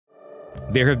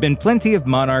There have been plenty of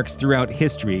monarchs throughout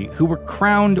history who were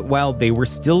crowned while they were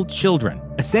still children.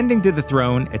 Ascending to the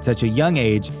throne at such a young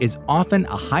age is often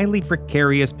a highly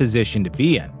precarious position to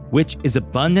be in, which is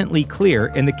abundantly clear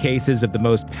in the cases of the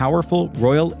most powerful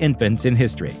royal infants in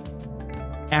history.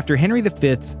 After Henry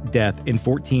V's death in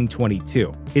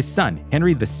 1422, his son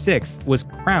Henry VI was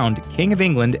crowned King of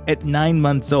England at 9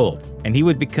 months old, and he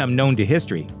would become known to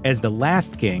history as the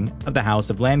last king of the House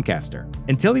of Lancaster.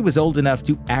 Until he was old enough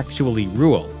to actually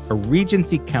rule, a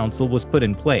regency council was put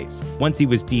in place. Once he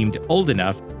was deemed old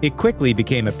enough, it quickly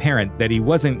became apparent that he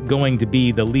wasn't going to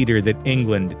be the leader that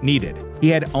England needed. He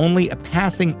had only a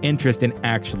passing interest in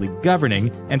actually governing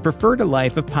and preferred a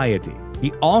life of piety.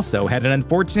 He also had an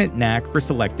unfortunate knack for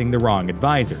selecting the wrong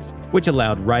advisors, which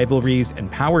allowed rivalries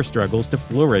and power struggles to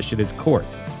flourish at his court.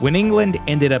 When England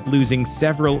ended up losing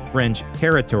several French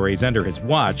territories under his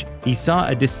watch, he saw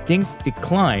a distinct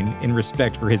decline in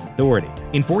respect for his authority.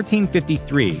 In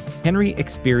 1453, Henry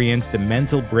experienced a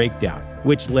mental breakdown,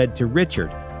 which led to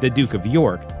Richard, the Duke of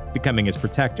York, becoming his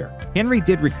protector. Henry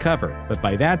did recover, but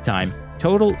by that time,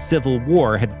 total civil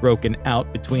war had broken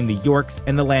out between the Yorks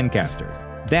and the Lancasters.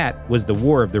 That was the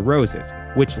War of the Roses,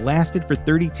 which lasted for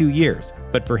 32 years,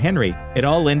 but for Henry, it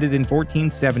all ended in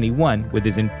 1471 with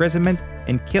his imprisonment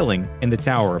and killing in the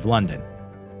Tower of London.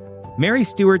 Mary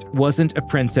Stuart wasn't a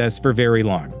princess for very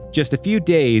long. Just a few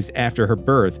days after her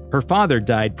birth, her father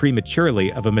died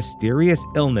prematurely of a mysterious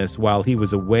illness while he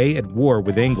was away at war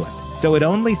with England. So at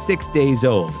only 6 days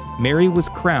old, Mary was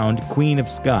crowned Queen of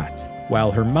Scots,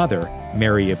 while her mother,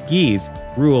 Mary of Guise,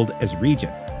 ruled as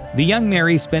regent. The young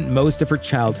Mary spent most of her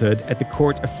childhood at the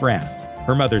court of France,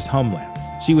 her mother's homeland.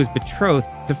 She was betrothed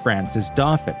to Francis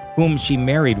Dauphin, whom she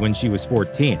married when she was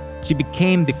 14. She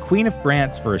became the Queen of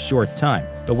France for a short time,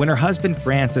 but when her husband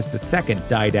Francis II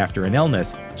died after an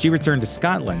illness, she returned to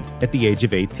Scotland at the age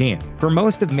of 18. For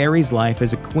most of Mary's life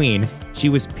as a queen, she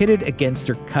was pitted against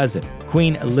her cousin,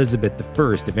 Queen Elizabeth I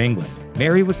of England.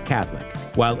 Mary was Catholic,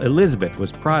 while Elizabeth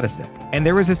was Protestant, and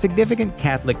there was a significant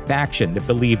Catholic faction that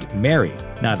believed Mary,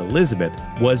 not Elizabeth,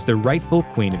 was the rightful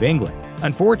Queen of England.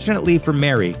 Unfortunately for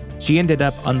Mary, she ended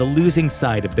up on the losing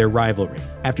side of their rivalry.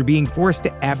 After being forced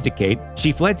to abdicate,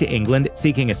 she fled to England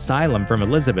seeking asylum from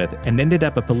Elizabeth and ended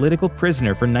up a political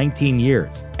prisoner for 19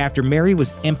 years. After Mary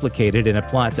was implicated in a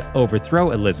plot to overthrow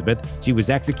Elizabeth, she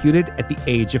was executed at the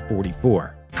age of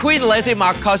 44. Queen Lizzie,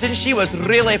 my cousin, she was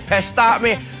really pissed at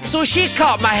me, so she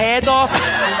cut my head off.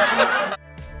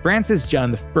 Francis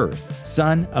John I,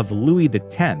 son of Louis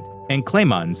X and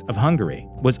Clemens of Hungary,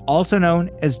 was also known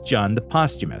as John the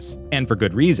Posthumous, and for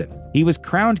good reason. He was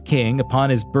crowned king upon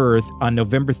his birth on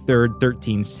November 3,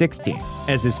 1316,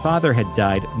 as his father had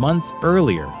died months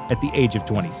earlier at the age of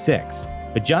 26.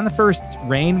 But John I's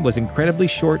reign was incredibly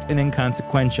short and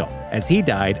inconsequential, as he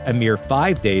died a mere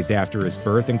 5 days after his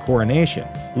birth and coronation.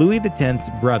 Louis X's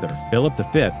brother, Philip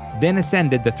V, then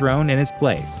ascended the throne in his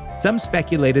place. Some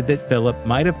speculated that Philip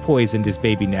might have poisoned his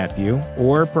baby nephew,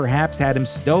 or perhaps had him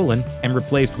stolen and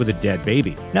replaced with a dead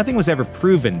baby. Nothing was ever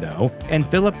proven, though, and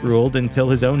Philip ruled until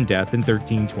his own death in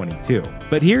 1322.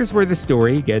 But here's where the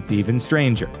story gets even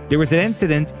stranger. There was an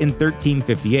incident in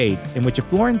 1358 in which a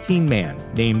Florentine man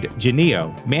named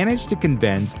Genio managed to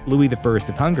convince Louis I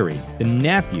of Hungary, the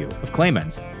nephew of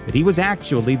Clemens, that he was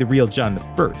actually the real John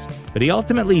I. But he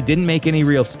ultimately didn't make any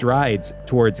real strides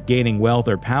towards gaining wealth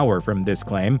or power from this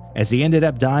claim, as he ended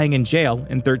up dying in jail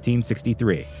in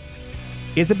 1363.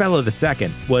 Isabella II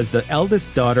was the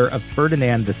eldest daughter of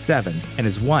Ferdinand VII and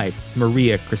his wife,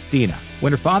 Maria Cristina.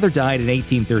 When her father died in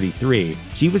 1833,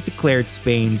 she was declared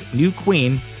Spain's new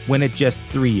queen when at just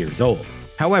 3 years old.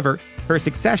 However, her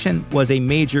succession was a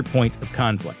major point of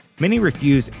conflict. Many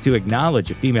refused to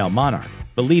acknowledge a female monarch,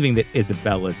 believing that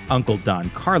Isabella's uncle Don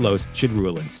Carlos should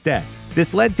rule instead.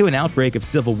 This led to an outbreak of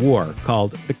civil war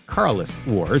called the Carlist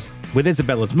Wars, with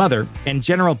Isabella's mother and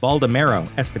General Baldomero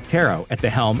Espetero at the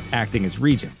helm acting as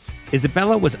regents.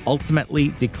 Isabella was ultimately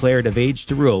declared of age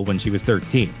to rule when she was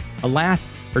 13. Alas,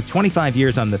 her 25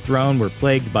 years on the throne were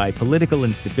plagued by political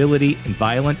instability and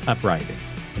violent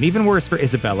uprisings. And even worse for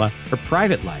Isabella, her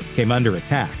private life came under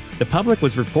attack. The public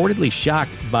was reportedly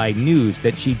shocked by news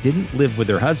that she didn't live with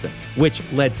her husband, which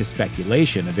led to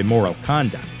speculation of immoral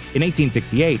conduct. In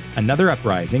 1868, another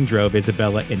uprising drove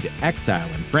Isabella into exile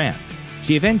in France.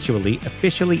 She eventually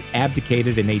officially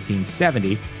abdicated in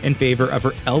 1870 in favor of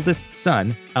her eldest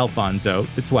son, Alfonso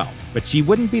XII. But she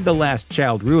wouldn't be the last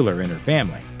child ruler in her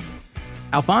family.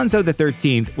 Alfonso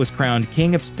XIII was crowned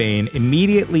King of Spain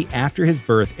immediately after his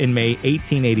birth in May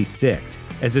 1886,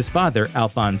 as his father,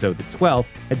 Alfonso XII,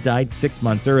 had died 6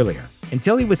 months earlier.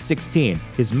 Until he was 16,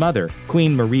 his mother,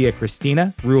 Queen Maria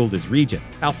Cristina, ruled as regent.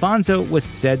 Alfonso was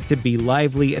said to be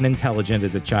lively and intelligent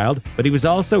as a child, but he was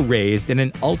also raised in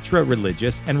an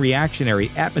ultra-religious and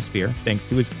reactionary atmosphere thanks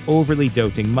to his overly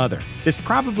doting mother. This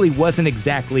probably wasn't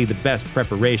exactly the best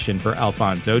preparation for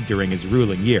Alfonso during his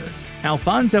ruling years.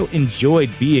 Alfonso enjoyed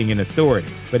being in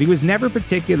authority, but he was never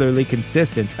particularly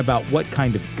consistent about what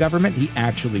kind of government he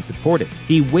actually supported.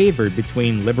 He wavered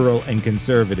between liberal and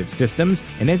conservative systems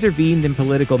and intervened in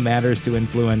political matters to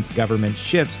influence government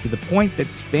shifts to the point that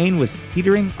Spain was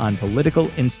teetering on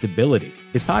political instability.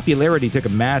 His popularity took a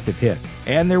massive hit,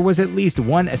 and there was at least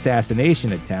one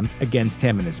assassination attempt against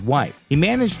him and his wife. He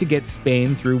managed to get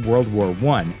Spain through World War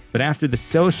I, but after the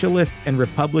Socialist and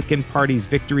Republican parties'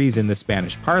 victories in the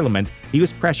Spanish Parliament, he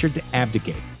was pressured to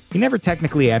abdicate. He never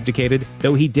technically abdicated,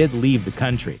 though he did leave the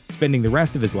country, spending the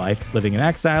rest of his life living in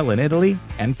exile in Italy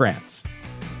and France.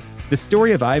 The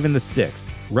story of Ivan VI,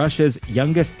 Russia's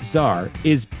youngest Tsar,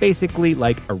 is basically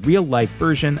like a real-life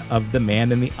version of the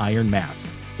Man in the Iron Mask.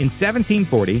 In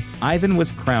 1740, Ivan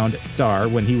was crowned Tsar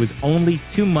when he was only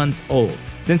 2 months old.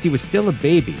 Since he was still a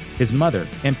baby, his mother,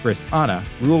 Empress Anna,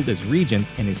 ruled as regent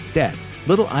in his stead.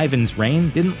 Little Ivan's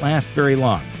reign didn't last very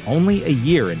long, only a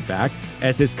year in fact,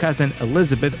 as his cousin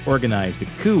Elizabeth organized a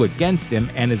coup against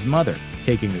him and his mother,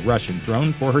 taking the Russian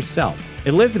throne for herself.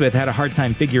 Elizabeth had a hard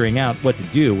time figuring out what to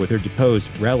do with her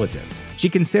deposed relatives. She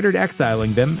considered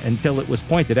exiling them until it was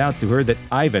pointed out to her that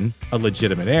Ivan, a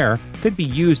legitimate heir, could be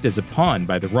used as a pawn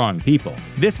by the wrong people.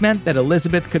 This meant that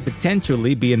Elizabeth could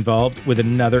potentially be involved with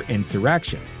another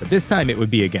insurrection, but this time it would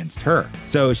be against her.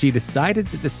 So she decided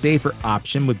that the safer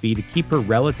option would be to keep her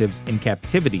relatives in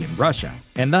captivity in Russia.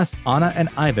 And thus Anna and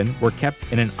Ivan were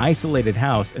kept in an isolated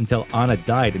house until Anna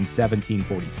died in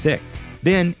 1746.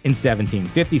 Then, in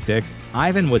 1756,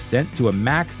 Ivan was sent to a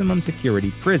maximum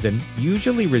security prison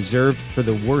usually reserved for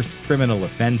the worst criminal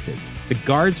offenses. The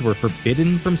guards were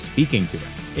forbidden from speaking to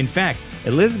him. In fact,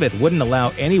 Elizabeth wouldn't allow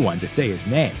anyone to say his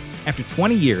name. After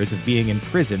 20 years of being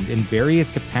imprisoned in various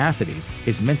capacities,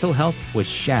 his mental health was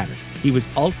shattered. He was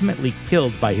ultimately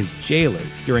killed by his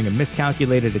jailers during a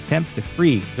miscalculated attempt to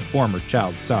free the former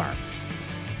child Tsar.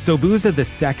 Sobhuza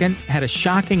II had a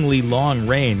shockingly long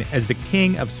reign as the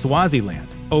king of Swaziland,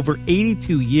 over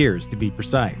 82 years to be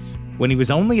precise. When he was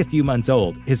only a few months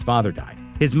old, his father died.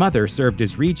 His mother served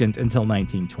as regent until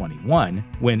 1921,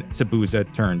 when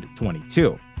Sobhuza turned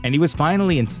 22, and he was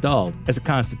finally installed as a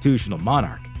constitutional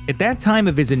monarch. At that time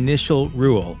of his initial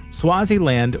rule,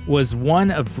 Swaziland was one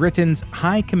of Britain's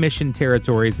High Commission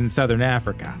territories in southern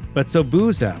Africa, but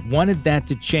Sobhuza wanted that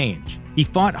to change. He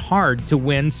fought hard to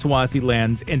win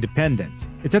Swaziland's independence.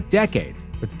 It took decades,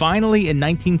 but finally in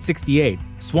 1968,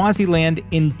 Swaziland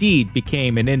indeed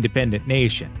became an independent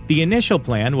nation. The initial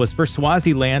plan was for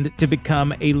Swaziland to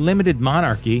become a limited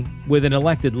monarchy with an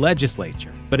elected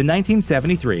legislature. But in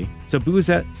 1973,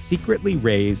 Sobhuza secretly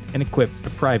raised and equipped a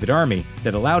private army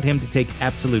that allowed him to take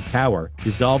absolute power,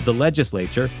 dissolve the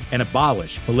legislature, and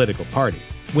abolish political parties.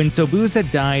 When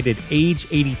Sobhuza died at age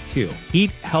 82,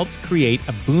 he'd helped create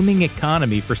a booming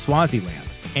economy for Swaziland,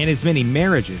 and his many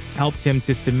marriages helped him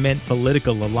to cement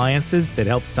political alliances that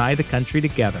helped tie the country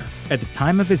together. At the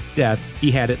time of his death,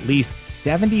 he had at least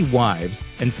 70 wives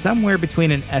and somewhere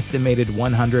between an estimated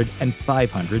 100 and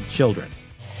 500 children.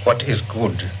 What is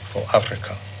good for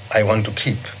Africa, I want to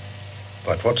keep,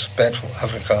 but what's bad for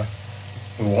Africa,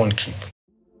 we won't keep.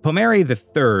 Pomare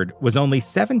III was only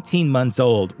 17 months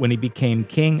old when he became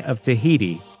king of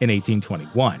Tahiti in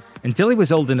 1821. Until he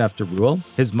was old enough to rule,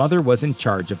 his mother was in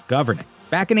charge of governing.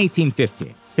 Back in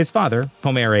 1815, his father,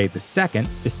 Pomare II,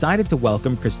 decided to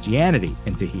welcome Christianity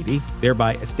in Tahiti,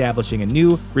 thereby establishing a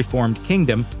new, reformed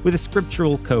kingdom with a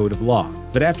scriptural code of law.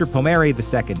 But after Pomare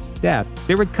II's death,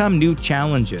 there would come new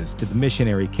challenges to the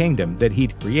missionary kingdom that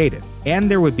he'd created,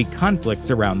 and there would be conflicts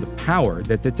around the power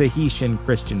that the Tahitian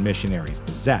Christian missionaries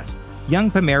possessed. Young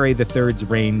Pomare III's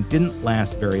reign didn't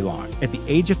last very long. At the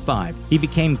age of 5, he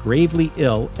became gravely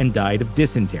ill and died of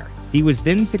dysentery. He was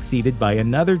then succeeded by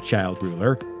another child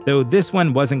ruler, though this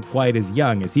one wasn't quite as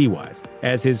young as he was,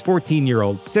 as his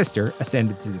 14-year-old sister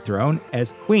ascended to the throne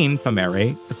as Queen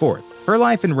Pomare IV. Her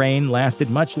life and reign lasted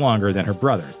much longer than her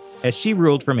brother's, as she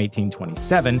ruled from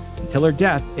 1827 until her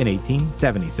death in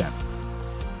 1877.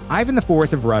 Ivan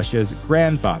IV of Russia's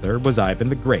grandfather was Ivan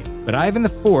the Great, but Ivan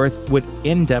IV would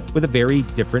end up with a very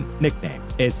different nickname,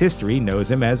 as history knows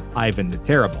him as Ivan the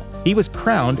Terrible. He was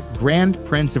crowned Grand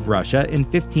Prince of Russia in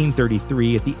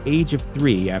 1533 at the age of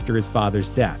 3 after his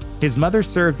father's death. His mother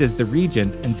served as the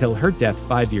regent until her death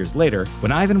 5 years later,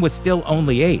 when Ivan was still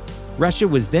only 8. Russia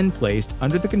was then placed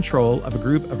under the control of a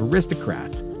group of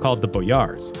aristocrats called the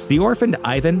boyars. The orphaned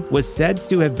Ivan was said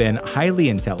to have been highly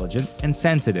intelligent and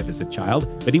sensitive as a child,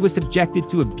 but he was subjected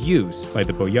to abuse by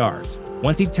the boyars.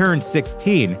 Once he turned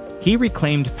 16, he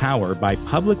reclaimed power by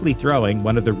publicly throwing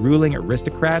one of the ruling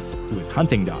aristocrats to his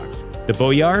hunting dogs. The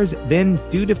boyars then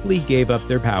dutifully gave up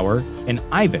their power, and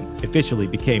Ivan officially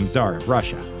became Tsar of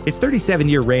Russia. His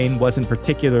 37-year reign wasn't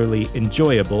particularly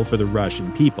enjoyable for the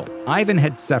Russian people. Ivan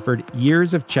had suffered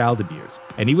years of child abuse,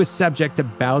 and he was subject to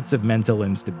bouts of mental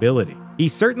instability. He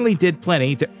certainly did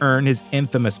plenty to earn his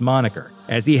infamous moniker,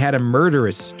 as he had a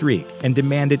murderous streak and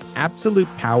demanded absolute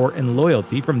power and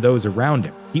loyalty from those around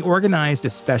him. He organized a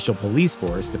special police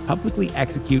force to publicly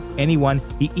execute anyone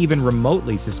he even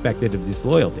remotely suspected of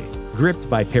disloyalty. Gripped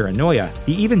by paranoia,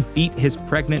 he even beat his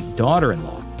pregnant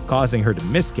daughter-in-law, causing her to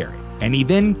miscarry, and he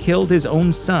then killed his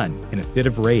own son in a fit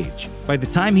of rage. By the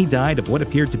time he died of what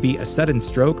appeared to be a sudden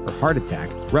stroke or heart attack,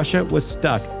 Russia was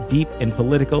stuck deep in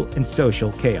political and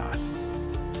social chaos.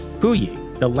 Puyi,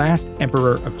 the last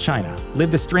emperor of China,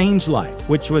 lived a strange life,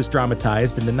 which was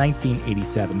dramatized in the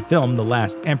 1987 film The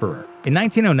Last Emperor. In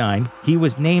 1909, he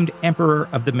was named Emperor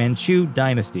of the Manchu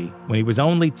dynasty when he was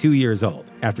only 2 years old,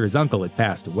 after his uncle had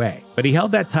passed away. But he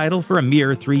held that title for a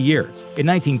mere 3 years. In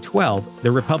 1912,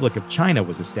 the Republic of China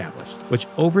was established, which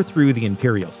overthrew the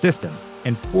imperial system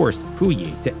and forced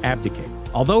Puyi to abdicate.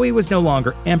 Although he was no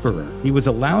longer emperor, he was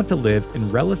allowed to live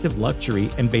in relative luxury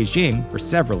in Beijing for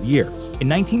several years. In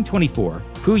 1924,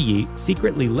 Puyi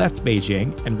secretly left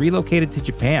Beijing and relocated to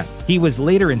Japan. He was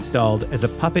later installed as a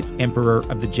puppet emperor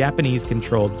of the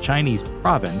Japanese-controlled Chinese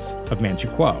province of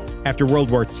Manchukuo. After World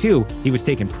War II, he was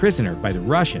taken prisoner by the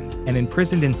Russians and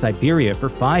imprisoned in Siberia for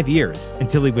 5 years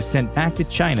until he was sent back to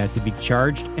China to be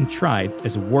charged and tried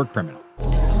as a war criminal.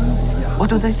 What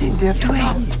do they think they're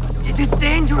doing? It is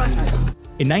dangerous!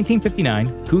 In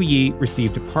 1959, Puyi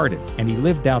received a pardon, and he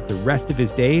lived out the rest of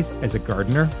his days as a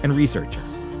gardener and researcher.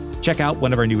 Check out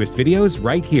one of our newest videos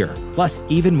right here. Plus,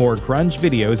 even more grunge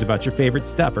videos about your favorite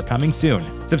stuff are coming soon.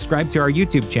 Subscribe to our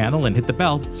YouTube channel and hit the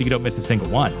bell so you don't miss a single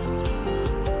one.